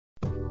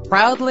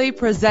Proudly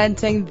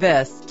presenting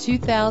this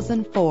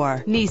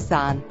 2004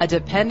 Nissan. A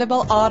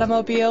dependable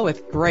automobile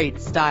with great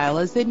style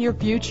is in your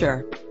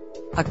future.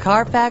 A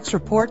Carfax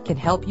report can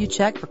help you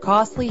check for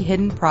costly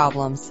hidden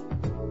problems.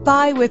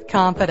 Buy with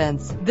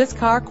confidence. This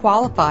car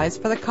qualifies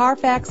for the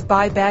Carfax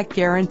buyback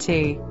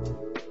guarantee.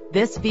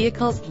 This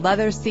vehicle's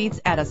leather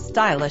seats add a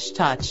stylish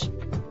touch.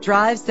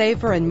 Drive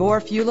safer and more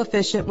fuel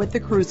efficient with the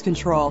cruise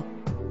control.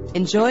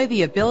 Enjoy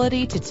the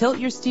ability to tilt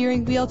your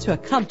steering wheel to a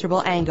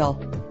comfortable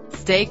angle.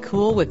 Stay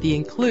cool with the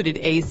included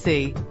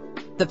AC.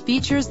 The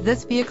features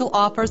this vehicle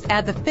offers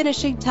add the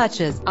finishing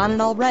touches on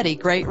an already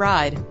great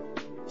ride.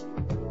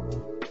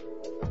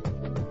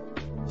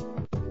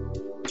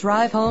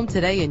 Drive home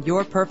today in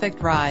your perfect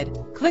ride.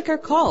 Click or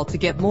call to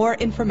get more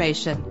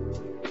information.